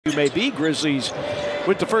You may be Grizzlies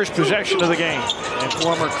with the first possession of the game. And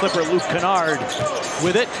former Clipper Luke Kennard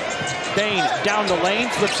with it. Bain down the lane,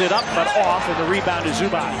 flips it up, but off, and the rebound is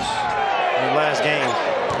Zubac. In the last game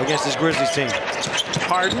against this Grizzlies team.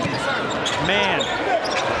 Harden, man.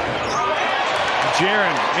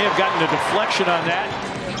 Jaren may have gotten a deflection on that.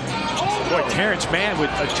 Boy, Terrence Mann with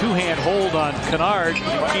a two-hand hold on Kennard,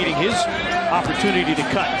 impeding his opportunity to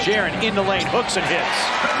cut. Jaren in the lane, hooks and hits.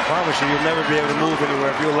 I promise you, you'll never be able to move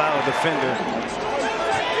anywhere if you allow a defender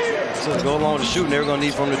to go along to shoot, and they're going to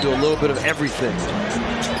need for him to do a little bit of everything.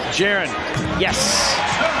 Jaren, yes.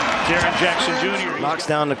 Jaren Jackson Jr. Knocks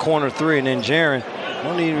down the corner three, and then Jaren,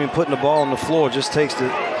 don't need even putting the ball on the floor, just takes the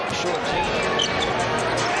short team.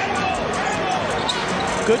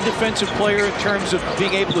 Good defensive player in terms of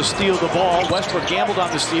being able to steal the ball. Westbrook gambled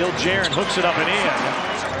on the steal. Jaren hooks it up and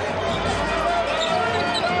in.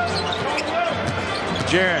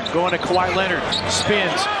 Jaren going to Kawhi Leonard.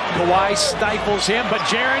 Spins. Kawhi stifles him, but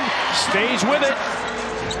Jaren stays with it.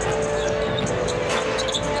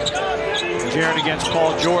 Jaren against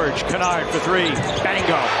Paul George. Kennard for three.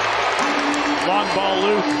 Bango. Long ball,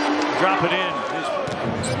 Luke. Drop it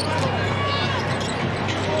in.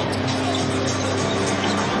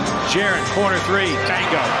 Jaren, corner three.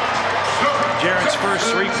 Bango. Jaren's first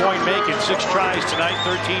three-point make in 6 tries tonight.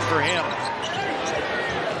 13 for him.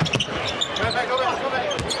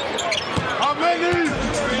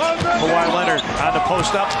 Kawhi Leonard on the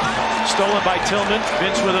post up. Stolen by Tillman.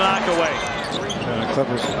 Vince with a knockaway.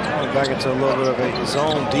 Clippers going back into a little bit of a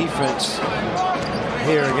zone defense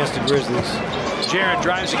here against the Grizzlies. Jaren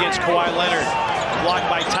drives against Kawhi Leonard. Blocked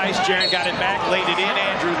by Tice. Jaren got it back, laid it in,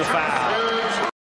 and drew the foul.